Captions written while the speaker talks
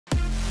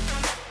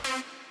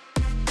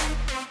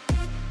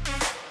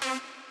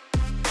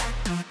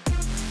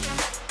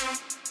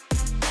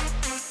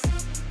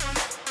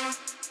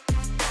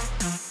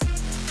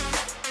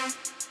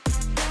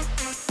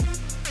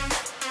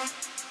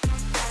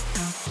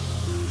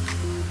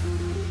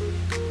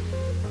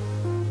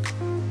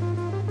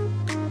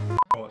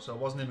Right, so I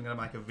wasn't even going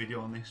to make a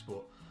video on this,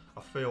 but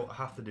I feel I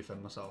have to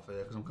defend myself here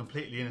because I'm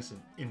completely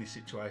innocent in this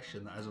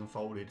situation that has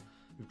unfolded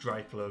with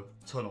Drakelow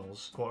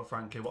Tunnels. Quite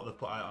frankly, what they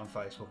put out on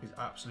Facebook is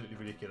absolutely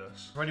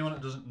ridiculous. For anyone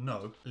that doesn't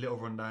know, a little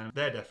rundown,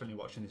 they're definitely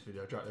watching this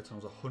video. Drakelow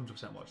Tunnels are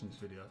 100% watching this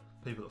video.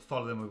 People that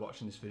follow them are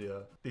watching this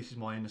video. This is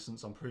my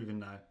innocence I'm proving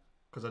now,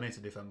 because I need to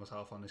defend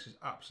myself on this. Is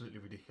absolutely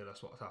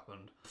ridiculous what's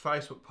happened.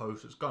 Facebook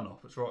post that's gone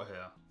up, it's right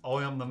here.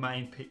 I am the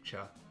main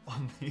picture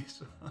on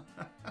this.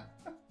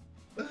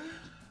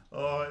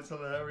 Oh, it's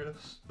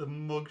hilarious. The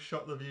mug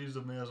shot they've used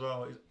of me as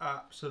well is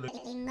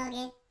absolutely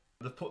muggy.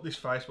 They've put this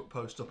Facebook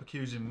post up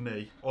accusing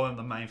me, I am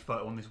the main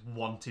photo on this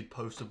wanted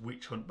post of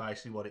witch hunt,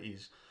 basically what it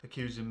is.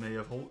 Accusing me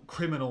of all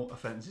criminal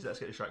offences, let's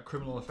get this right,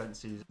 criminal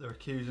offences. They're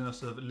accusing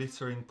us of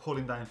littering,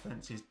 pulling down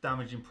fences,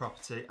 damaging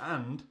property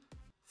and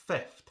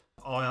theft.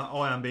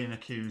 I am being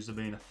accused of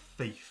being a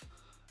thief.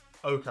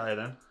 Okay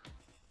then.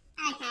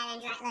 Okay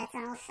then, Drakelow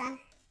Tunnels, son.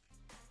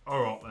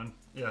 Alright then,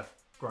 yeah,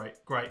 great.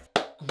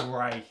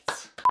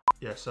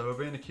 Yeah, so we're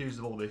being accused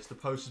of all this. The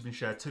post has been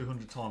shared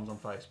 200 times on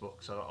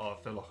Facebook, so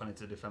I feel like I need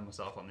to defend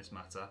myself on this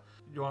matter.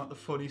 You want the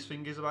funniest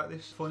thing is about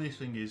this? Funniest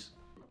thing is...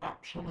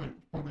 Absolute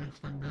funniest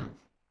thing is...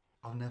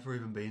 I've never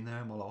even been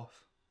there in my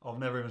life. I've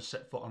never even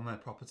set foot on their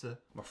property.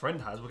 My friend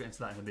has. We'll get into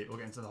that in a bit. We'll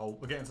get into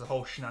the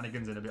whole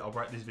shenanigans in a bit. I'll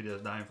break these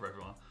videos down for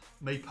everyone.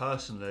 Me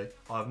personally,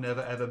 I've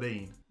never ever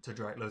been to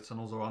Drakelow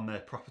Tunnels or on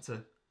their property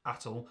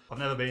at all. I've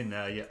never been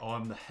there, yet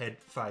I'm the head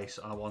face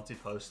on a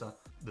wanted poster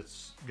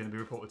that's going to be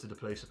reported to the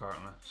police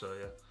apparently. So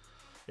yeah,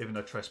 even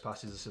though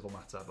trespass is a civil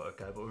matter, but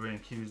okay. But we're being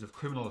accused of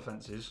criminal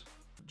offences.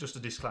 Just a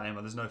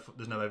disclaimer: there's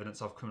no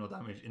evidence of criminal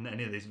damage in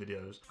any of these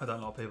videos. I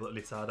don't like people that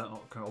litter.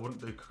 I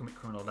wouldn't commit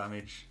criminal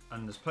damage,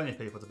 and there's plenty of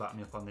people to back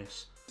me up on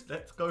this.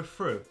 Let's go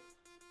through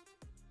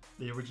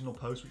the original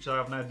post, which I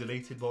have now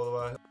deleted, by the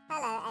way.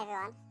 Hello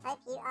everyone, hope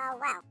you are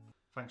well.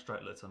 Thanks,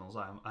 Drakelow Tunnels.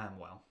 I am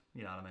well.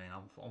 You know what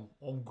I mean?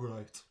 I'm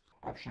great.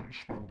 Absolutely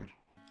splendid.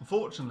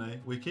 Unfortunately,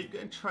 we keep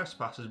getting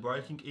trespassers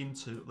breaking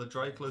into the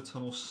Drakelow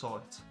Tunnels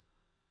site.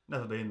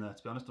 Never been there,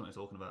 to be honest. Don't know what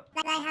you're talking about.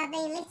 They have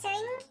been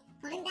littering,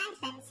 pulling down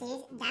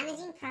fences,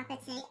 damaging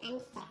property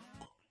and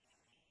theft.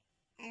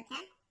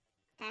 Okay,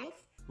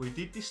 thanks. We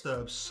did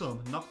disturb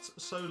some not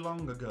so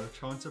long ago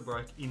trying to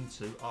break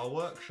into our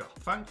workshop.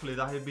 Thankfully,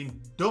 they have been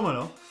dumb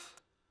enough.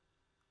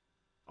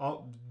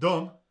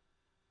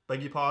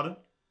 Beg your pardon.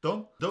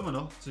 Dumb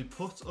enough to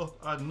put up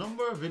a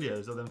number of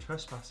videos of them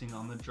trespassing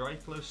on the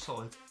Drakelow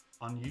site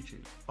on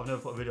YouTube. I've never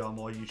put a video on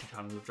my YouTube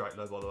channel with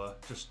Drakelow, by the way,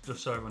 just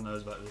so everyone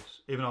knows about this.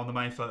 Even though I'm the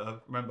main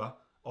photo, remember,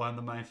 I am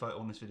the main photo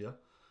on this video.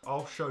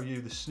 I'll show you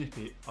the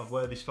snippet of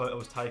where this photo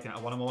was taken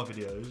at one of my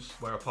videos,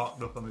 where I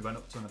parked up and we went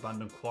up to an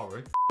abandoned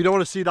quarry. You don't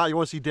want to see that, you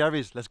want to see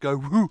Derry's. Let's go.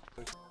 Woo!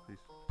 Peace.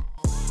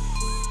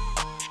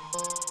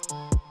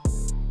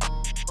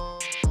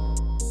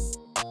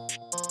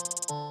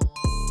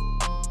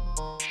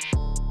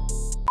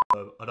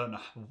 I don't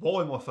know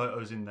why my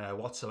photo's in there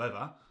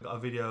whatsoever. Got a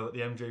video at the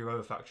MG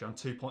Rover factory on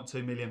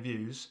 2.2 million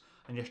views,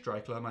 and yes,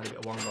 Drakelow made a bit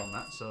of wonder on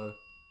that, so...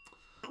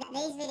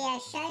 These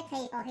videos show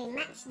people who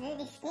match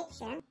the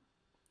description.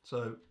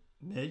 So,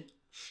 me,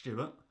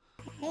 Stuart.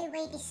 Who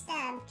we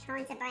disturbed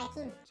trying to break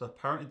in. So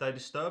apparently they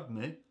disturbed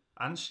me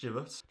and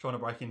Stuart trying to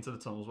break into the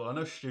tunnels. Well, I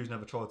know Stu's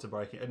never tried to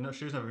break it. No,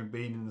 Stu's never even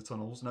been in the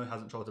tunnels. No, he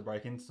hasn't tried to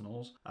break into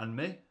tunnels. And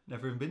me,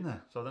 never even been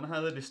there. So I don't know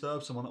how they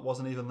disturbed someone that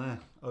wasn't even there.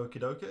 Okie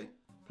dokie.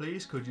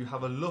 Please, could you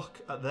have a look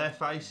at their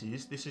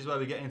faces? This is where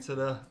we get into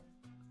the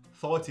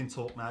fighting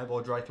talk now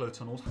by Drakelow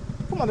Tunnels.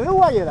 Come on, who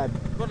are you then?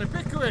 Ronnie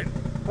Pickering!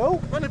 Who?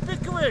 Ronnie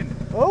Pickering!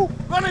 Who?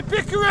 Ronnie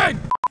Pickering!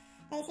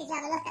 Please could you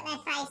have a look at their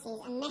faces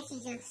and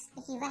message us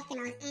if you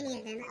recognise any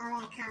of them or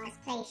their cars,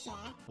 please share.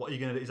 What are you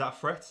going to do? Is that a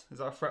threat? Is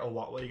that a threat or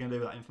what? What are you going to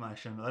do with that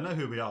information? I know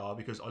who we are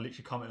because I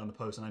literally commented on the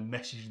post and I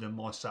messaged them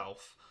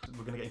myself.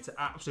 We're going to get into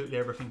absolutely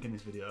everything in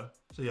this video.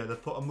 So yeah,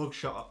 they've put a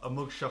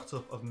mugshot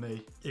up of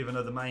me, even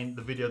though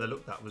the video they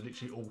looked at was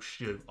literally all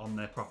Stu on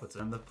their property.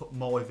 And they've put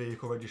my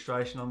vehicle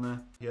registration on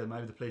there. Yeah,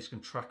 maybe the police can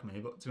track me,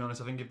 but to be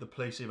honest, I think if the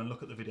police even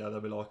look at the video, they'll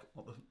be like,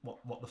 what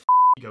the f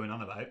are you going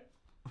on about?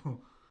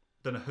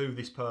 Don't know who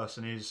this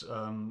person is,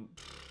 don't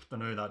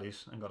know who that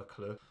is, ain't got a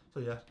clue. So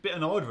yeah, bit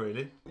annoyed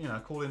really, you know,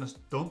 calling us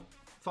dumb.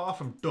 Far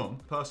from dumb,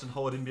 person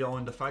hiding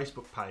behind a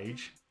Facebook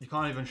page. You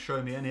can't even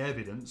show me any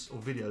evidence or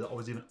video that I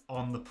was even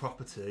on the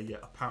property,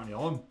 yet apparently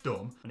I'm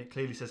dumb. And it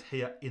clearly says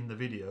here in the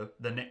video,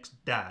 the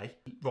next day,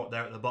 right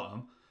there at the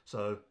bottom.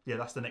 So yeah,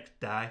 that's the next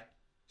day.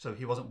 So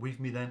he wasn't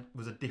with me then. It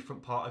was a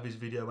different part of his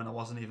video when I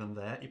wasn't even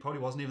there. He probably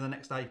wasn't even the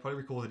next day. He probably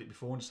recorded it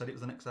before and just said it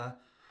was the next day.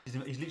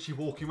 He's literally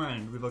walking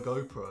around with a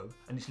GoPro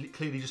and it's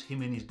clearly just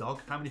him and his dog.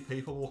 How many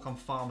people walk on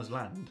farmers'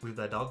 land with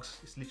their dogs?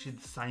 It's literally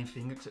the same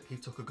thing except he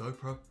took a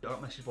GoPro. I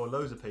got messaged by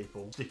loads of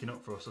people sticking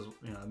up for us, as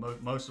you know,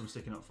 most of them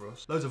sticking up for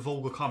us. Loads of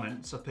vulgar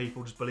comments of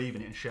people just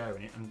believing it and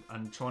sharing it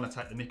and trying to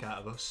take the mick out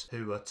of us,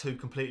 who are two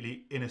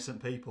completely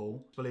innocent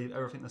people, believe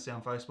everything they see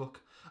on Facebook.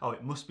 Oh,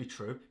 it must be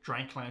true.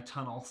 Drakelow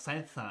Tunnels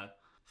said so.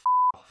 F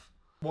off.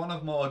 One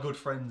of my good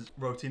friends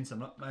wrote into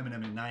them, not naming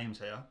any names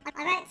here.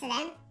 I wrote to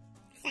them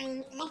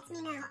saying, let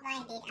me know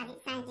what they did as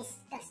it sounds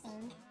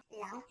disgusting.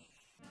 Lol.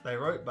 They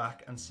wrote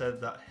back and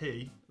said that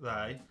they,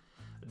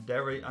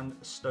 Derry and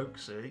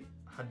STOKZE,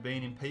 had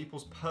been in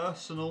people's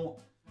personal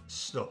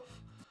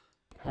stuff.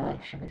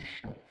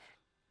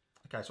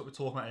 Okay, so what we're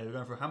talking about here, we're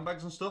going through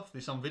handbags and stuff,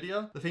 this on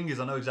video. The thing is,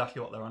 I know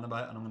exactly what they're on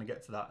about and I'm going to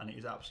get to that, and it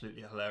is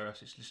absolutely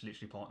hilarious. It's just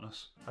literally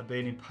pointless. Had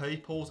been in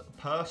people's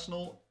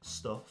personal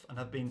stuff and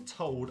have been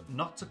told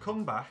not to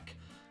come back,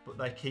 but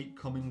they keep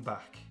coming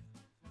back.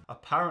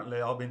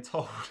 Apparently, I've been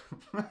told.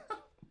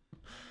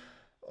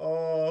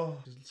 Oh,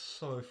 it's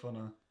so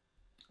funny.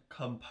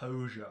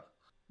 Composure.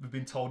 We've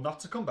been told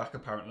not to come back,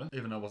 apparently,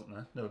 even though I wasn't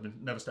there.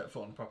 Never stepped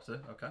foot on the property,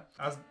 okay.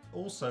 As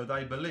also,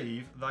 they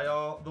believe they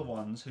are the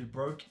ones who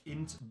broke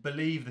into,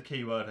 believe the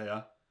key word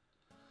here,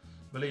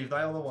 believe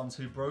they are the ones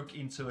who broke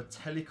into a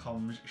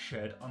telecoms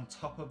shed on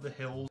top of the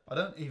hills. I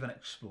don't even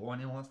explore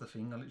anymore, that's the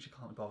thing. I literally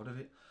can't be bothered with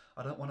it.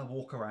 I don't want to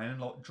walk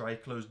around like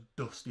Drakelow's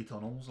dusty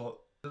tunnels. Like,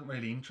 it doesn't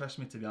really interest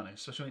me, to be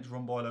honest, especially when it's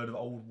run by a load of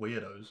old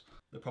weirdos.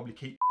 They probably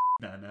keep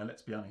down there,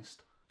 let's be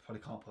honest.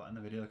 Probably can't put that in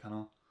the video, can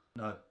I?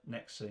 No,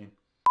 next scene.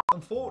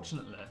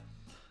 Unfortunately,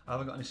 I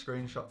haven't got any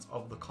screenshots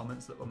of the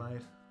comments that were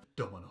made.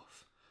 Dumb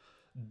enough.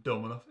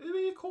 Dumb enough. Who are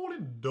you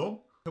calling dumb?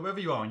 Whoever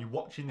you are and you're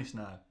watching this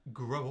now,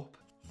 grow up.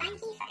 Thank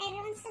you for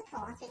everyone's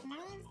support with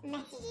names,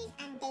 messages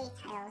and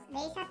details.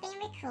 These have been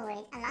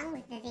recorded along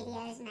with the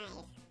videos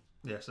made.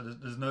 Yeah, so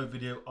there's no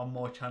video on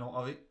my channel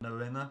of it. Never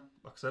been there,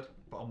 like I said,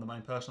 but I'm the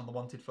main person on the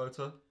wanted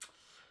photo.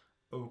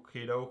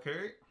 Okie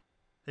dokie.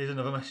 Here's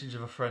another message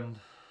of a friend.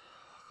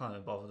 I can't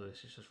even bother with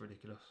this, it's just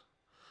ridiculous.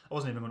 I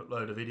wasn't even going to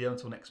upload a video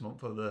until next month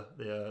for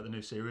the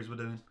new series we're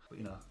doing. But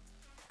you know,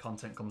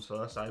 content comes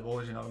first, eh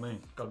boys, you know what I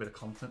mean? Got a bit of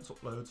content to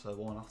upload, so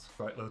why not?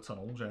 Drakelow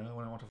Tunnels, yeah,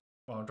 when I want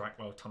to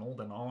Drakelow Tunnel,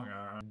 then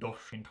I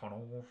dashing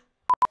tunnels.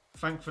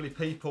 Thankfully,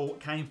 people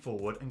came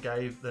forward and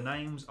gave the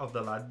names of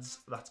the lads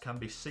that can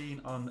be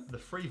seen on the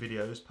free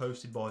videos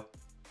posted by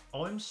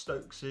I'm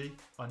STOKZE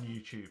on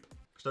YouTube.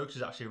 STOKZE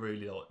is actually a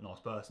really nice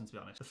person, to be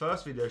honest. The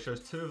first video shows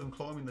two of them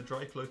climbing the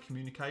Drakelow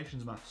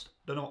communications mast.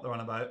 Don't know what they're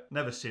on about,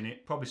 never seen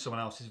it, probably someone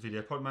else's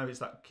video, probably maybe it's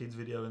that kid's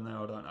video in there,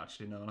 I don't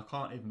actually know, and I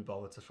can't even be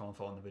bothered to try and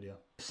find the video.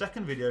 The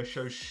second video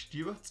shows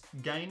Stuart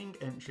gaining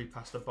entry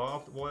past a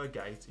barbed wire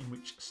gate in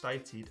which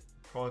stated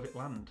private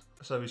land.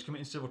 So he's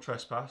committing civil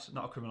trespass,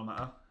 not a criminal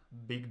matter,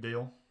 big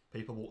deal.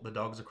 People walk the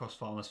dogs across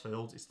farmers'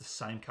 fields, it's the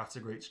same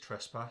category, it's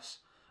trespass.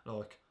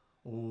 Like,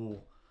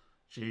 oh,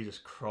 Jesus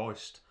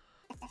Christ.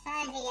 The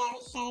third video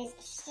shows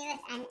Stuart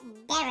and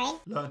Derry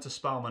Learn to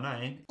spell my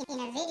name in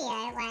a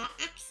video where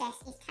access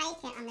is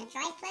taken on the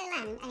Drakelow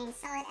land and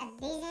inside a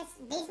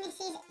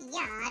business's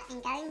yard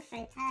and going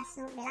through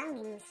personal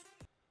belongings.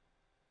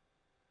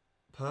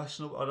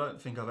 Personal, I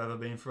don't think I've ever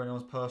been through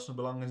anyone's personal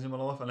belongings in my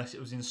life, unless it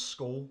was in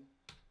school,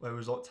 where it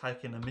was like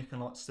taking a mick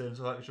and like stealing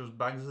stuff, which was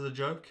bags as a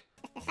joke.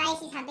 The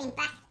faces have been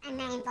backed and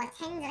named by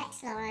tens of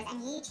explorers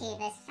and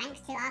YouTubers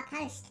thanks to our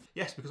post.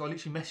 Yes, because I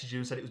literally messaged you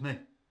and said it was me.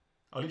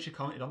 I literally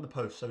commented on the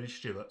post, so did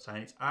Stuart,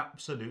 saying it's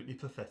absolutely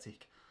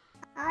pathetic.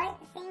 I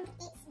think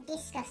it's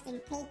disgusting,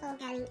 people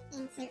going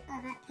into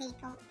other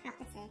people's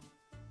property.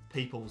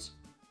 People's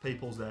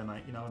there,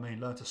 mate, you know what I mean?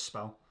 Learn to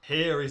spell.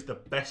 Here is the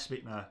best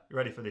bit now. You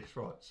ready for this?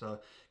 Right, so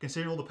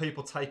considering all the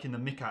people taking the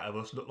mick out of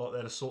us look like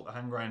they're the sort that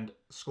hang around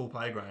school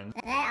playground.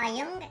 There are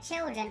young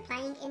children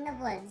playing in the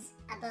woods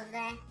above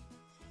there.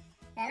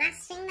 The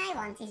last thing they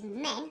want is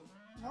men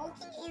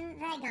walking in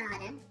their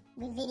garden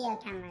with video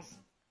cameras.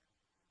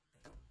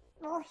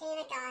 Walking in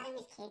a garden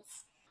with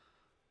kids.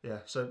 Yeah,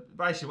 so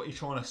basically what you're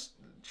trying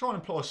to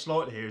imply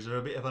slightly here is there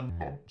a bit of a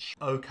nudge.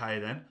 Okay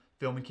then,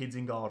 filming kids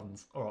in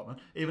gardens. Alright then.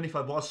 Even if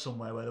I was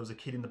somewhere where there was a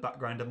kid in the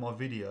background of my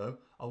video,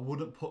 I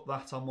wouldn't put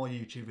that on my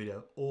YouTube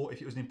video. Or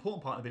if it was an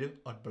important part of the video,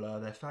 I'd blur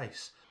their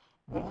face.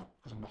 What?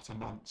 Because I'm not a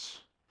nonce.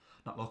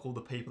 Not like all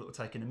the people that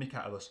were taking the mick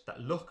out of us that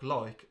look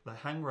like they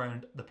hang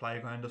around the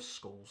playground of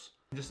schools.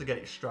 Just to get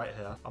it straight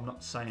here, I'm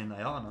not saying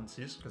they are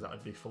nonces, because that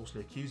would be falsely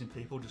accusing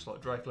people just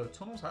like Drakelow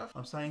Tunnels have.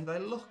 I'm saying they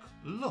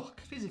look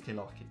physically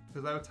like it,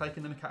 because they were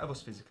taking the mick out of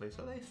us physically,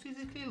 so they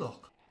physically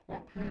look.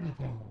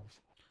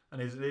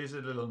 And here's a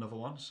little another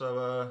one.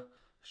 So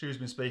Stu's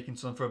been speaking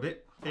to them for a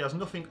bit. He has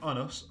nothing on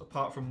us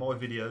apart from my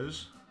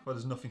videos, where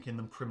there's nothing in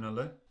them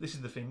criminally. This is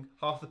the thing,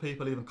 half the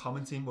people even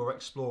commenting were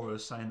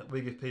explorers saying that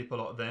we give people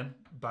like them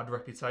bad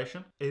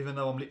reputation. Even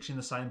though I'm literally in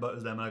the same boat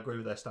as them and I agree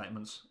with their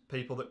statements.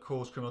 People that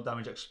cause criminal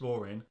damage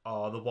exploring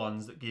are the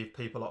ones that give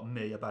people like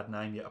me a bad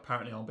name, yet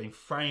apparently I'm being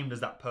framed as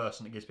that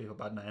person that gives people a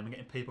bad name and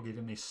getting people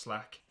giving me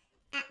slack.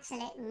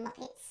 Absolute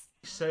muppets.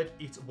 He said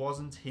it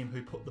wasn't him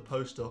who put the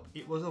post up,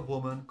 it was a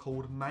woman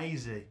called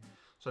Maisie.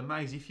 So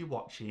Maisie, if you're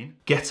watching,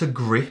 get a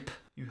grip.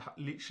 You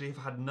literally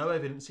have had no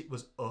evidence it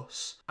was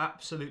us.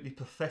 Absolutely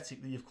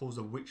pathetic that you've caused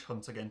a witch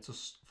hunt against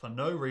us for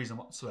no reason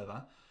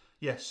whatsoever.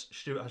 Yes,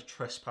 Stuart has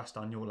trespassed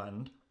on your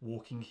land,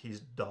 walking his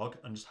dog,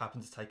 and just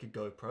happened to take a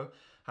GoPro.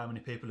 How many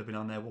people have been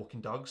on there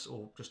walking dogs,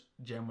 or just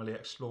generally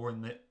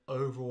exploring the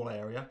overall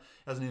area?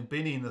 He hasn't even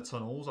been in the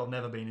tunnels. I've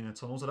never been in the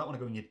tunnels. I don't want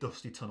to go in your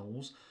dusty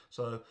tunnels.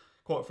 So,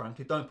 quite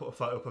frankly, don't put a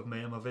photo up of me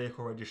and my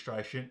vehicle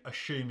registration,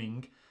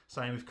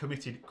 saying we've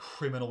committed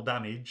criminal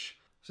damage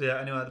So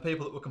yeah, anyway, the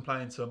people that were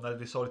complaining to them, they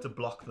decided to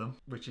block them,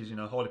 which is, you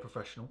know, highly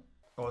professional.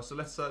 Alright, so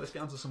let's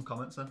get onto some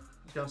comments then.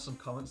 Let's get onto some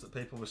comments that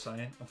people were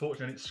saying.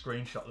 Unfortunately, I didn't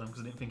screenshot them because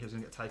I didn't think it was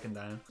going to get taken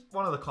down.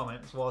 One of the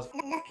comments was,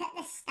 Look at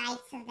the state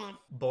of them.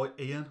 by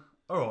Ian.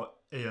 Alright,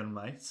 Ian,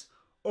 mate.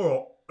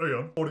 Alright,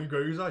 Ian. Holding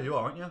geezer, you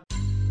aren't you?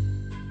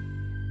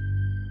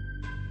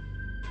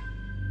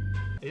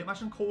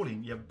 Imagine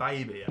calling your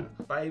baby, yeah?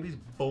 Baby's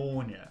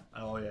born, yeah?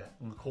 Oh yeah,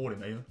 I'm gonna call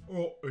him Ian.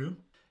 Alright, Ian.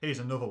 Here's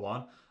another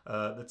one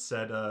that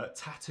said,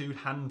 tattooed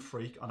hand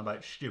freak on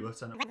about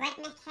Stuart and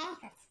Redneck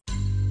haircut.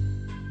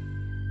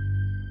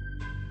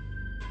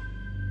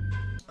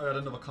 I had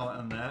another comment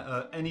on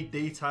there. Any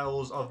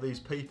details of these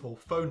people,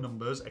 phone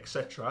numbers,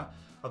 etc.,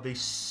 of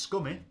these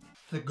scummy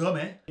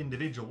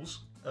individuals,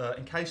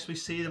 in case we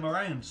see them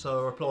around.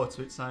 So I replied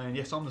to it saying,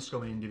 yes, I'm the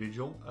scummy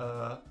individual.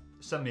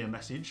 Send me a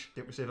message.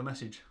 Didn't receive a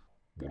message.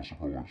 What a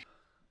surprise.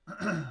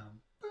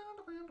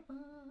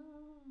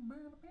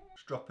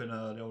 Just dropping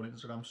the old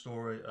Instagram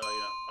story, you know,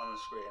 on the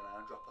screen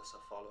now. Drop us a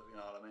follow, you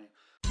know what I mean.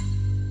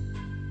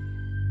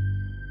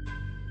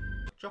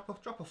 Drop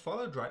a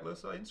follow, Drakelow,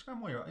 so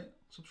Instagram while you're at it.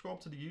 Subscribe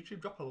to the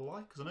YouTube, drop a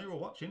like, because I know you're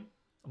watching.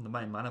 I'm the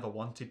main man of a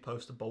wanted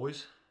poster,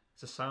 boys.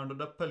 It's the sound of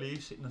the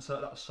police.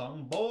 Insert that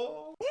song,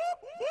 boy.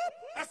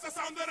 That's the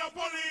sound of the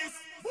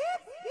police.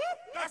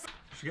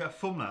 Should get a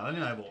thumbnail,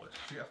 anyway, boys.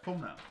 Should get a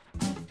thumbnail.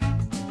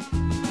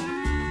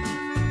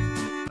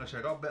 Actually,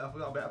 I've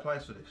got a better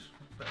place for this.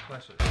 Better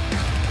place for this.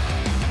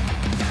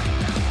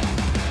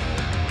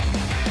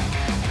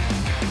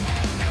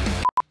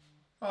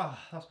 Ah,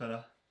 that's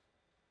better.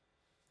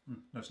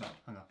 No, it's not.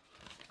 Hang on.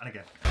 And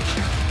again.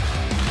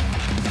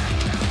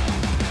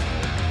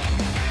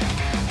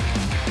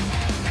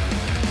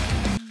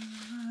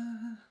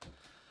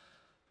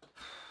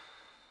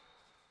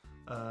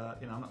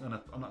 You know,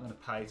 I'm not gonna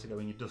pay to go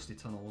in your dusty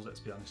tunnels. Let's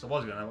be honest. I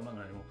was gonna. I'm not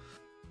gonna anymore.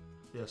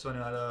 Yeah. So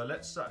anyway,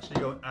 let's actually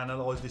go and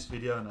analyse this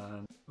video now.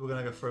 And we're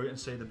gonna go through it and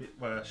see the bit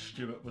where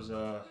Stuart was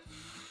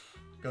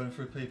going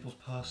through people's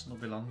personal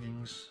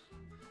belongings.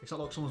 It's not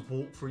like someone's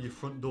walked through your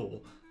front door,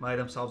 made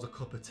themselves a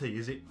cup of tea,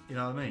 is it? You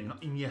know what I mean? You're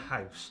not in your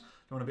house.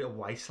 You want a bit of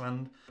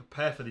wasteland.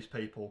 Prepare for these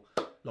people.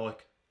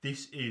 Like,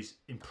 this is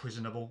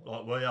imprisonable.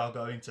 Like, we are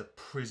going to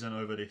prison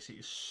over this. It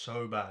is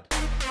so bad.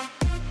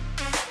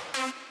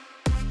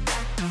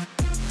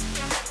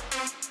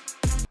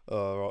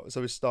 Right,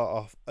 so we start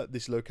off at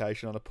this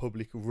location on a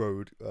public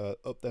road,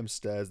 up them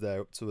stairs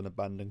there, up to an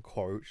abandoned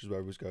quarry, which is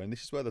where we was going.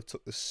 This is where they've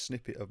took the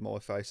snippet of my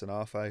face and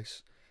our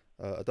face.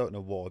 I don't know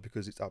why,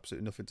 because it's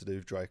absolutely nothing to do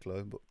with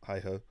Drakelow, but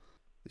hey ho.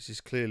 This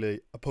is clearly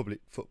a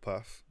public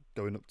footpath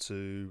going up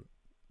to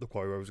the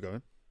quarry where I was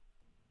going.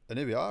 And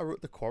here we are, we're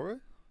at the quarry.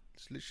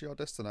 It's literally our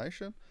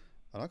destination.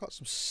 And I got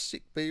some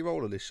sick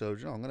B-roll of this, so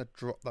you know, I'm going to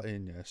drop that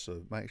in, yeah.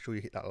 So make sure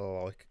you hit that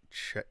like,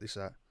 check this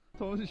out.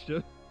 Thomas, it's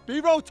Stu.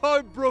 B-roll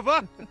time,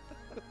 brother!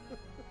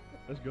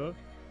 Let's go.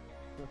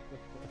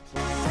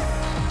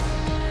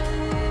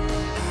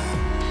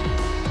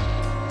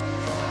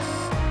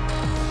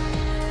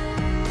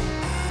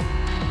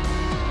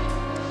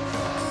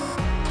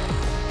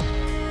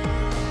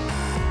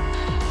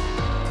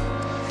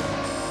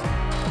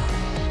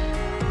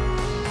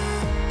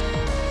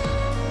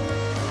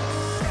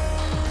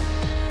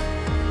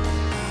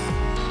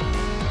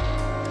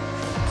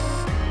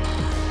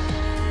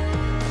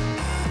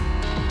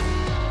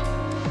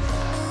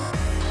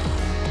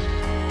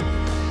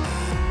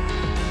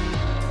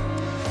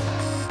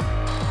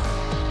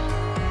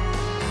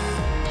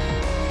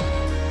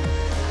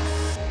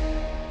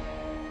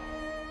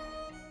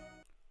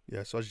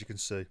 Yeah, so as you can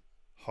see,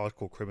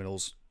 hardcore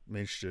criminals,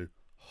 me and Stu,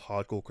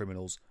 hardcore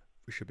criminals,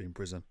 we should be in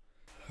prison.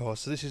 Oh,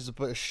 so this is a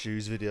bit of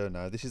Stu's video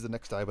now. This is the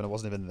next day when I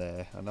wasn't even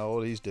there. And now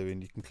all he's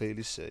doing, you can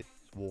clearly see, he's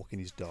walking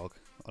his dog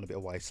on a bit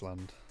of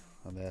wasteland.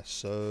 And they're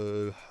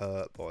so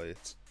hurt by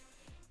it.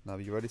 Now,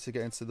 are you ready to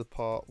get into the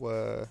part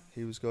where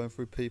he was going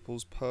through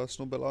people's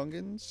personal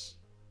belongings?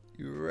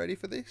 You ready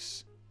for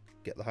this?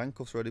 Get the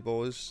handcuffs ready,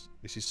 boys.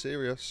 This is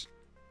serious.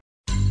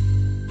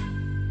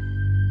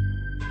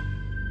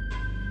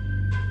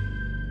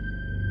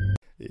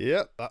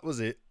 Yep, that was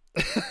it.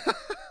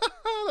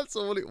 That's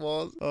all it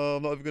was. Oh,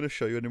 I'm not even going to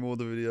show you any more of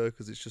the video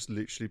because it's just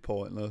literally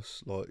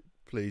pointless. Like,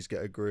 please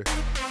get a grip.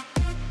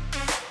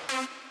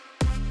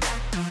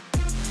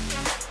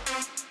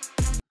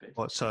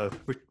 Right, so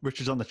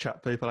Richard's on the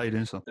chat, people. How you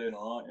doing, son? Doing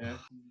alright,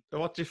 yeah.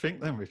 What do you think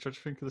then, Rich? What do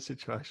you think of the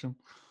situation?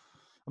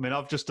 I mean,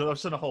 I've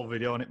done a whole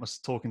video on it,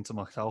 talking to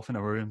myself in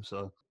a room.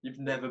 So You've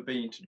never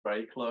been to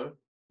Drakelow.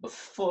 The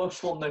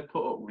first one they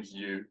put up was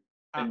you,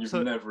 and you've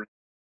never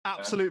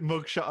absolute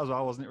mugshot as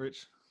well, wasn't it,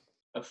 Rich?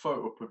 a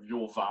photo up of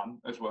your van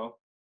as well.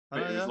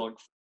 But it was like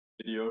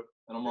video,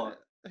 and I'm like,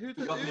 who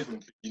you haven't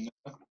even been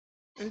there.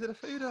 Who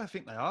do I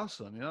think they are,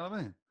 son? You know what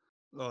I mean?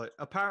 Like,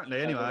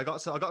 apparently, anyway, I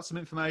got some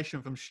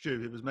information from Stu,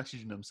 who was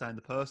messaging them saying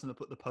the person that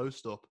put the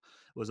post up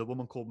was a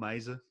woman called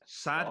Maisie.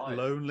 Sad,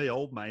 lonely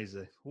old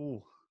Maisie.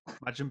 Ooh,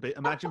 imagine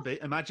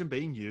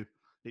being you,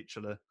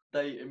 literally.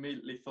 They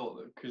immediately thought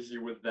that because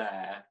you were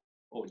there,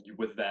 or you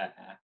were there,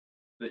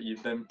 that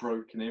you'd then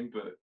broken in,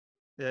 but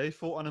Yeah, he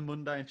thought on a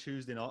Monday and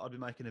Tuesday night I'd be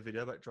making a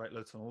video about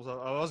Drakelow Tunnels.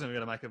 I wasn't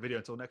going to make a video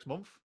until next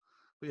month.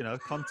 But, you know,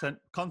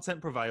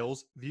 content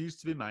prevails, views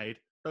to be made.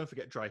 Don't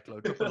forget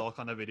Drakelow. Drop a like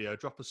on the video,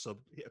 drop a sub,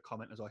 hit a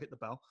comment as well, hit the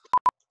bell.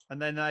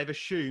 And then they've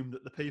assumed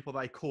that the people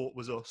they caught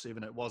was us,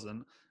 even though it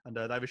wasn't. And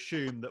they've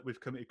assumed that we've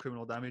committed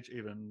criminal damage,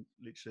 even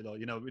literally, like,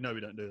 we know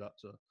we don't do that.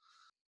 So,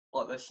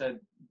 like they said,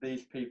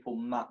 these people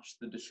match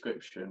the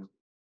description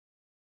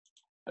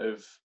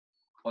of.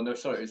 Oh no,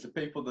 sorry, it's the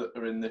people that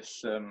are in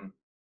this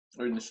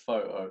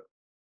photo.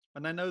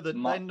 And they know they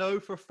know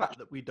for a fact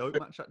that we don't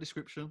match that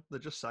description. They're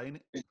just saying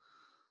it.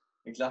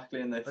 Exactly,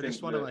 and they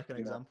just want to make an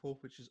example,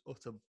 which is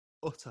utter.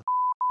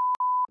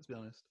 Let's be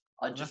honest.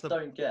 I just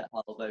don't get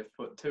how they've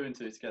put two and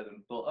two together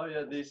and thought, oh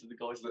yeah, these are the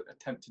guys that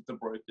attempted to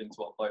break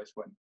into our place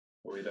when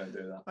we don't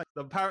do that.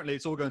 Apparently,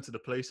 it's all going to the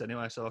police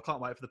anyway, so I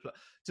can't wait for the police.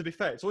 To be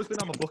fair, it's always been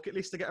on my bucket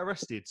list to get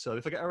arrested. So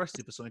if I get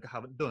arrested for something I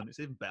haven't done, it's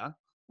even better.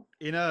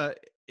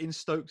 In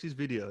STOKZE's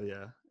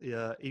video,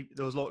 there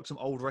was like some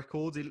old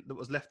records that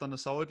was left on the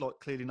side, like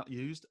clearly not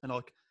used, and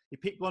like he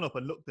picked one up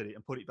and looked at it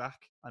and put it back,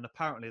 and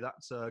apparently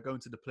that's going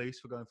to the police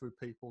for going through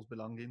people's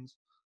belongings.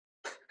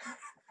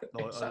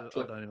 Like,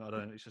 Exactly. I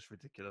don't. It's just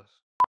ridiculous.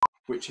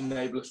 Which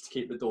enable us to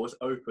keep the doors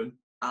open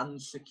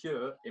and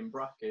secure in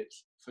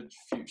brackets for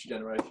future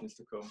generations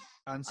to come.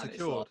 And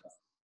secured.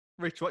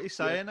 Rich, what are you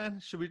saying then?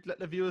 Should we let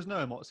the viewers know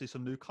and might see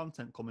some new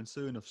content coming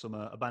soon of some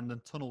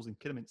abandoned tunnels in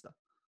Kidderminster?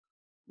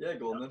 Yeah,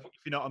 go on then. If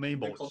you know what I mean,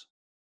 boys.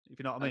 If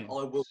you know what I mean.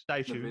 I will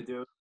stay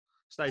tuned.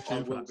 Stay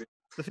tuned for that.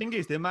 The thing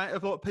is, the amount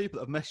of like people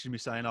that have messaged me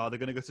saying, "Oh, they're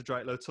going to go to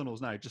Drakelow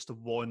Tunnels now," just to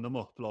wind them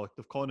up. Like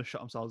they've kind of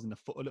shot themselves in the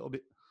foot a little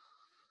bit.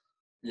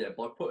 Yeah,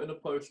 by putting a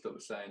post up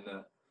saying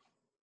that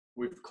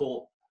we've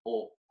caught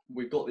or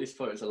we've got these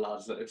photos of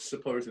lads that are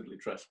supposedly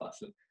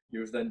trespassing,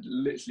 you've then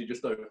literally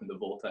just opened the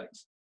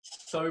vortex.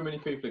 So many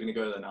people are going to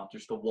go there now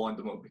just to wind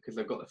them up because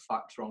they've got the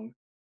facts wrong.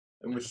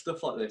 And with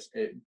stuff like this,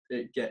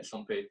 it gets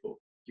on people.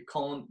 You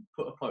can't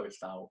put a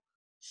post out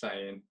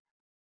saying,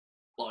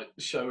 like,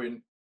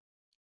 showing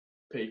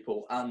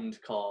people and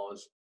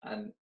cars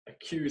and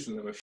accusing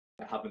them of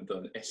they haven't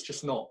done. It's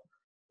just not.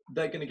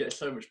 They're going to get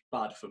so much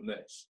bad from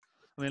this.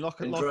 I mean,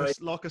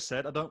 like I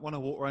said, I don't want to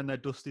walk around their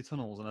dusty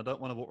tunnels, and I don't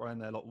want to walk around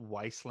their like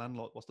wasteland.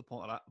 Like, what's the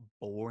point of that?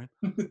 Boring.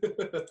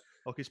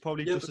 Like, it's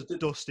probably just as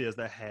dusty as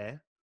their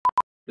hair.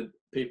 The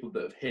people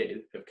that have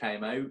hid have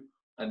came out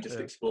and just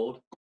explored,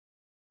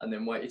 and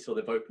then waited till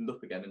they've opened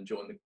up again and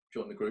joined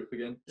the group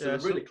again. So they're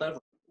really clever.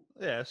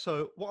 Yeah.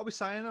 So what are we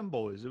saying, then,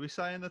 boys? Are we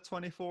saying the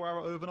 24-hour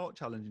overnight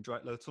challenge in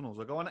Drakelow Tunnels?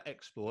 We'll go on an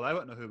explore. They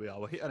won't know who we are.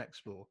 We'll hit an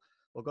explore.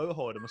 We'll go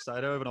hide and we'll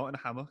stay there overnight in a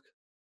hammock.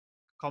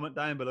 Comment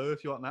down below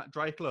if you want that.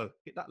 Drakelow,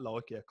 hit that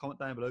like, yeah. Comment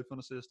down below if you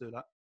want to see us do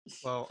that.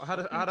 Well, I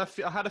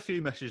had a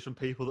few messages from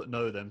people that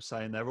know them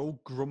saying they're all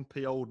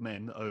grumpy old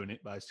men that own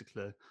it,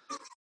 basically.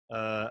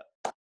 That's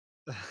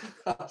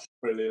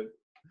brilliant.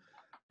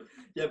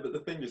 Yeah, but the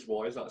thing is,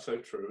 why is that so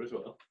true as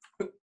well?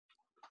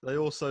 They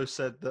also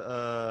said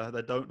that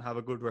they don't have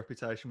a good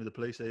reputation with the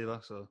police either.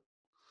 So,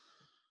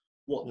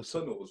 what, the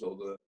tunnels or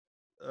the?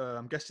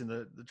 I'm guessing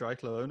the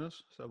Drakelow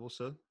owners. So we'll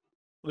see.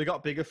 We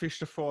got bigger fish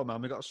to fry,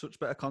 man. We got such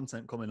better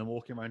content coming and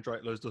walking around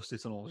Drakelow's dusty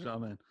tunnels. You know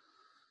what I mean?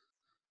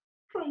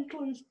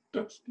 Drakelow's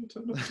dusty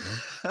tunnels.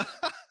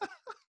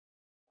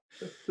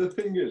 The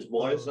thing is,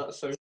 why is that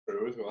so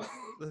true as well?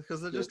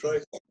 Because they're just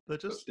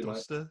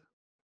dusty.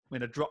 I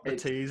mean, I dropped the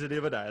teaser the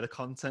other day, the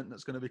content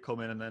that's going to be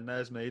coming, and then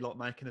there's me like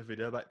making a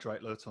video about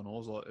Drakelow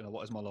Tunnels. Like, you know,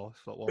 what is my life?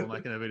 Like, what am I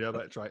making a video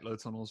about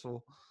Drakelow Tunnels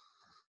for?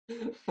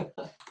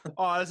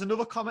 Oh, there's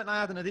another comment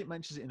I had, and I didn't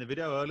mention it in the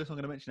video earlier, so I'm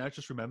going to mention it. I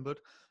just remembered.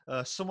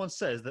 Someone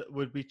says that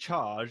would be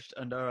charged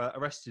and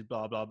arrested,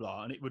 blah, blah,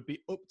 blah, and it would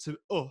be up to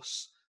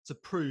us to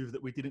prove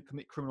that we didn't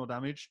commit criminal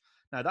damage.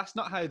 Now, that's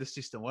not how the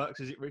system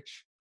works, is it,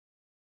 Rich?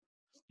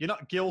 You're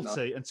not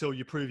guilty until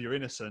you prove you're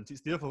innocent.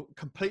 It's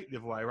completely the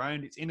other way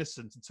around. It's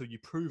innocent until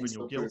you've proven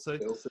you're guilty,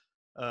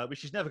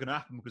 which is never going to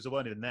happen because I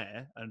weren't even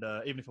there. And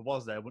even if I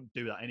was there, I wouldn't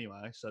do that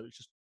anyway. So it's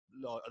just,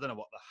 like, I don't know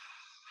what the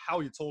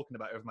hell you're talking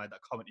about. Whoever made that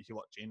comment, if you're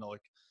watching,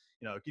 like,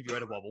 you know, give your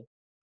head a wobble.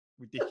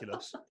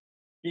 Ridiculous.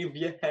 Give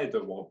your head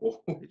a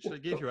wobble. Literally,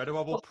 give your head a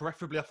wobble,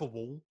 preferably off a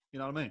wall. You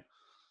know what I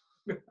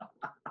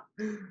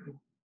mean?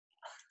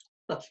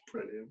 That's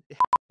brilliant.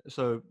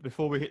 So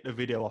before we hit the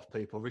video off,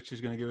 people, Rich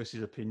is going to give us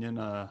his opinion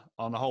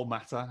on the whole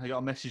matter. I got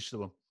a message to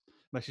them,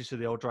 message to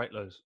the old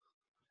Drakelows.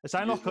 It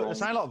sound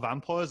like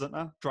vampires, don't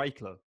they?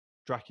 Dracula.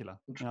 You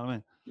know what I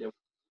mean? Yeah.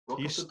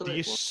 Do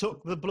you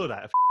suck the blood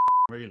out of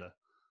really?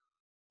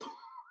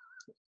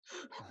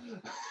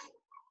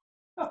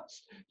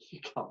 You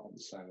can't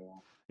say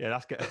that. Yeah,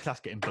 that's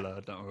getting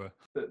blurred. Don't worry.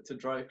 To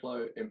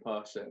Drakelow in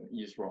person,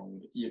 he's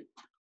wrong.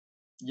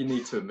 You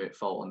need to admit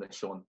fault on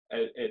this one.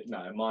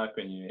 No, in my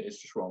opinion,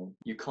 it's just wrong.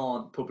 You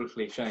can't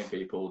publicly shame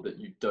people that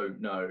you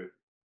don't know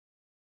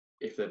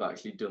if they've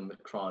actually done the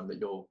crime that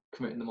you're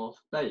committing them of.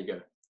 There you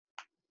go.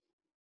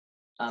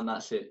 And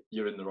that's it.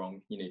 You're in the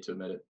wrong. You need to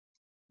admit it.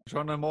 Do you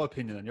want to know my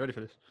opinion then? You ready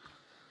for this?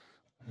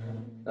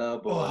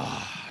 Boy.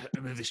 Let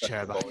me move this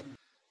chair back.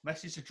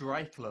 Message to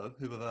Drakelow,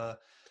 who have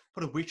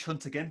put a witch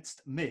hunt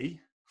against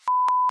me.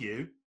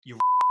 you, you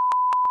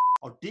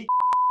I'll dig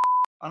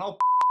and I'll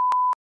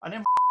and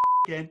then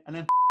again and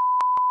then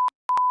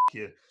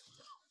you.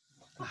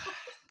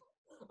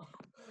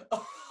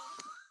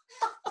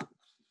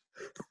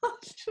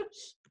 That's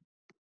just,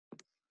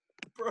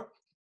 bro.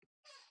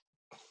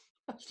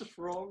 That's just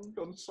wrong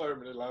on so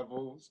many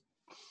levels.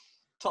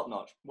 Top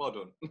notch. Well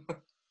done.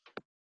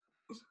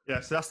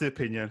 Yeah, so that's the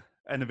opinion.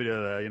 End the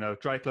video there. You know,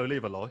 Drakelow,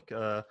 leave a like.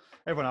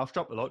 Everyone else,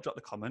 drop the like, drop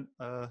the comment.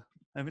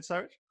 Anything to say,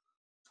 Rich?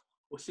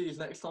 We'll see you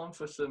next time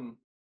for some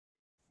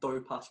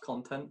dope ass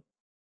content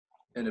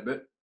in a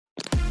bit.